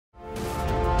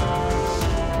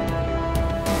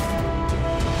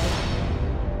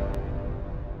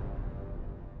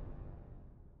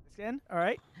In. All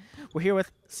right. We're here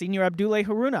with Senior Abdoulaye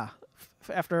Haruna.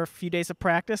 After a few days of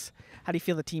practice, how do you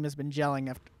feel the team has been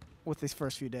gelling with these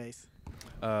first few days?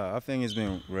 I think it's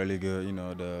been really good. You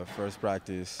know, the first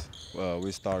practice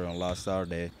we started on last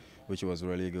Saturday, which was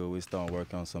really good. We started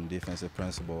working on some defensive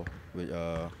principle with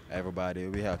everybody.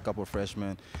 We had a couple of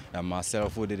freshmen, and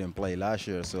myself who didn't play last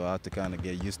year, so I had to kind of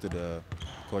get used to the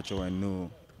cultural and new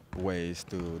ways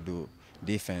to do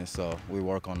defense. So we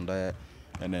work on that.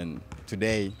 And then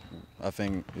today, I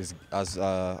think is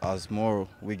as more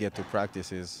we get to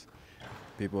practices,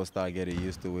 people start getting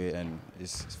used to it, and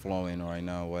it's flowing right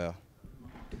now well.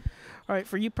 All right.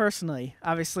 For you personally,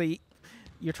 obviously,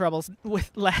 your troubles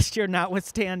with last year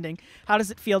notwithstanding, how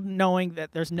does it feel knowing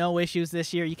that there's no issues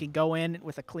this year? You can go in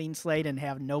with a clean slate and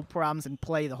have no problems and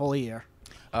play the whole year.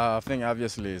 I think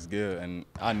obviously it's good, and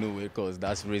I knew it because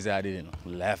that's the reason I didn't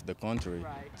left the country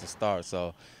to start.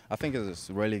 So I think it's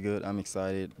really good. I'm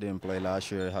excited. Didn't play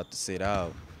last year, had to sit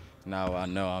out. Now I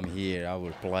know I'm here, I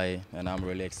will play, and I'm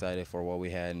really excited for what we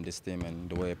had in this team and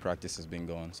the way practice has been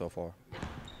going so far.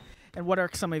 And what are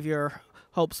some of your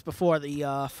hopes before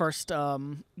the first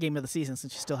game of the season,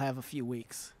 since you still have a few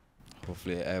weeks?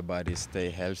 Hopefully everybody stay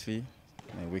healthy,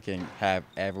 and we can have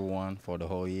everyone for the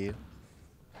whole year.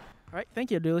 All right,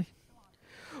 thank you, Dooley.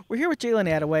 We're here with Jalen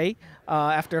Attaway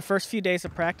after the first few days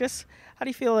of practice. How do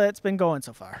you feel it's been going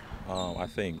so far? I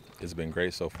think it's been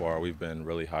great so far. We've been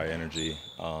really high energy.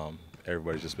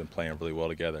 Everybody's just been playing really well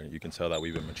together. You can tell that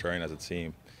we've been maturing as a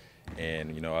team.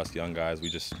 And, you know, us young guys, we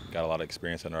just got a lot of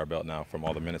experience under our belt now from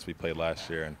all the minutes we played last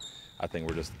year. And I think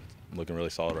we're just looking really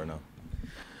solid right now.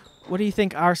 What do you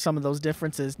think are some of those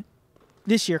differences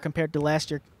this year compared to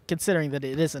last year, considering that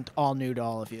it isn't all new to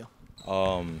all of you?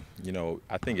 You know,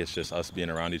 I think it's just us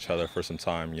being around each other for some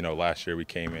time. You know, last year we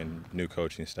came in, new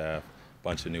coaching staff,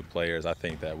 bunch of new players. I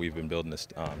think that we've been building this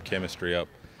chemistry up,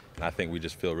 and I think we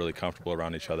just feel really comfortable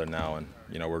around each other now, and,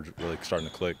 you know, we're really starting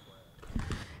to click.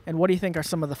 And what do you think are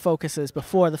some of the focuses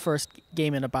before the first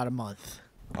game in about a month?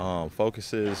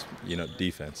 Focuses, you know,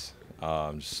 defense.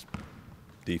 Just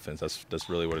defense. That's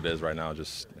really what it is right now.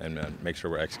 Just and make sure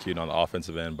we're executing on the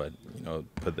offensive end, but, you know,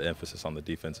 put the emphasis on the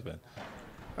defensive end.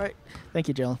 All right. Thank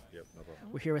you, Jalen. Yep, no problem.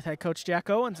 We're here with head coach Jack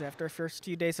Owens after the first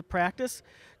few days of practice.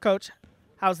 Coach,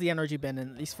 how's the energy been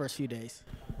in these first few days?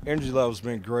 Energy level's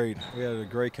been great. We had a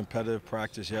great competitive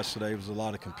practice yesterday. It was a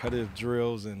lot of competitive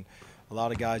drills and a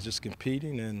lot of guys just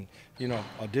competing, and, you know,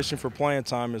 audition for playing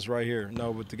time is right here.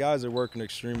 No, but the guys are working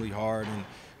extremely hard, and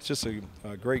it's just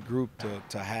a great group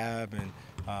to have, and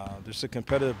there's a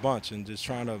competitive bunch, and just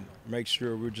trying to make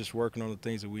sure we're just working on the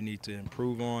things that we need to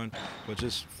improve on, but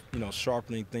just, you know,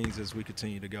 sharpening things as we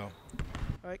continue to go.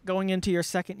 All right, going into your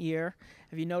second year,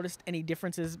 have you noticed any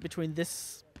differences between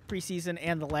this preseason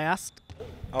and the last?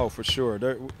 Oh, for sure.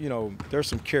 You know, there's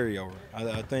some carryover.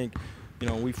 I think, you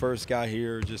know, when we first got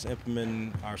here, just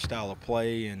implementing our style of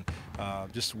play and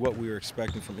just what we were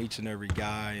expecting from each and every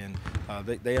guy, and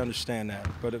they understand that.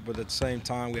 But at the same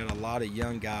time, we had a lot of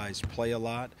young guys play a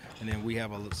lot, and then we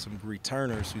have some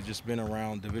returners who've just been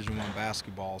around Division I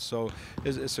basketball. So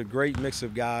it's a great mix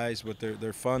of guys, but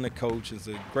they're fun to coach. It's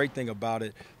a great thing about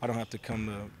it. I don't have to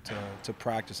come to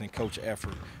practice and coach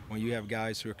effort. When you have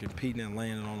guys who are competing and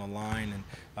landing on the line,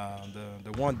 and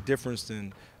the one difference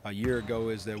than a year ago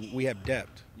is that we have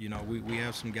depth. You know, we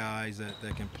have some guys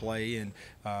that can play, and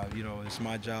you know, it's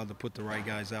my job to put the right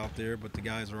guys out there, but the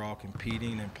guys are all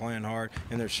competing and playing hard,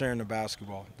 and they're sharing the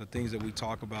basketball. The things that we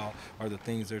talk about are the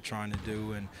things they're trying to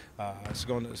do, and it's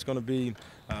going to be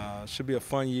should be a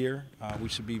fun year. We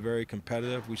should be very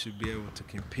competitive. We should be able to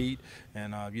compete,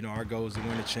 and you know, our goal is to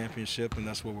win a championship, and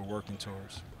that's what we're working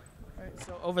towards. All right,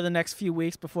 so over the next few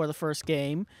weeks before the first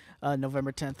game,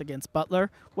 November 10th against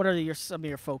Butler, what are some of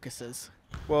your focuses?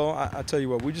 Well, I tell you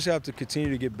what, we just have to continue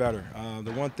to get better.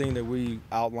 The one thing that we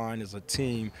outline as a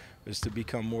team is to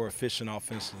become more efficient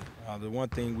offensively. The one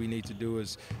thing we need to do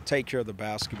is take care of the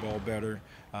basketball better,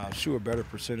 shoot a better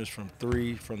percentage from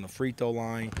three, from the free throw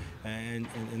line, and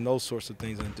those sorts of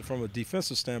things. And from a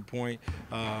defensive standpoint,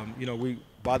 you know,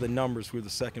 by the numbers, we're the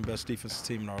second best defensive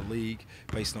team in our league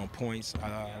based on points.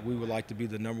 We would like to be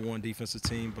the #1 defensive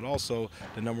team, but also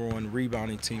the #1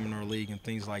 rebounding team in our league and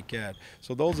things like that.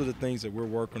 So those are the things that we're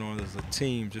working on as a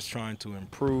team, just trying to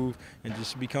improve and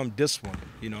just become disciplined,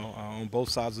 you know, on both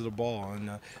sides of the ball. And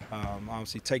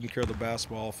obviously taking care of the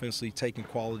basketball offensively, taking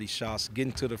quality shots,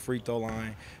 getting to the free throw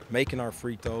line, making our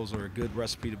free throws are a good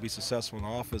recipe to be successful in the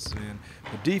offensive end.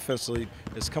 But defensively,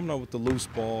 it's coming up with the loose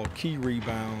ball, key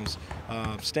rebounds,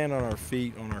 stand on our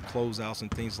feet on our closeouts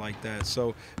and things like that.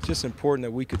 So it's just important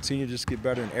that we continue to just get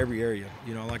better in every area.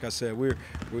 You know, like I said, we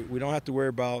don't have to worry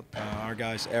about our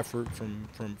guys' effort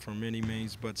from many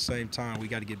means, but at the same time, we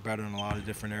got to get better in a lot of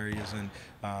different areas, and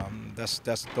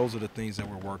those are the things that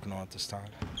we're working on at this time.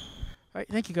 All right,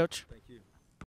 thank you, Coach.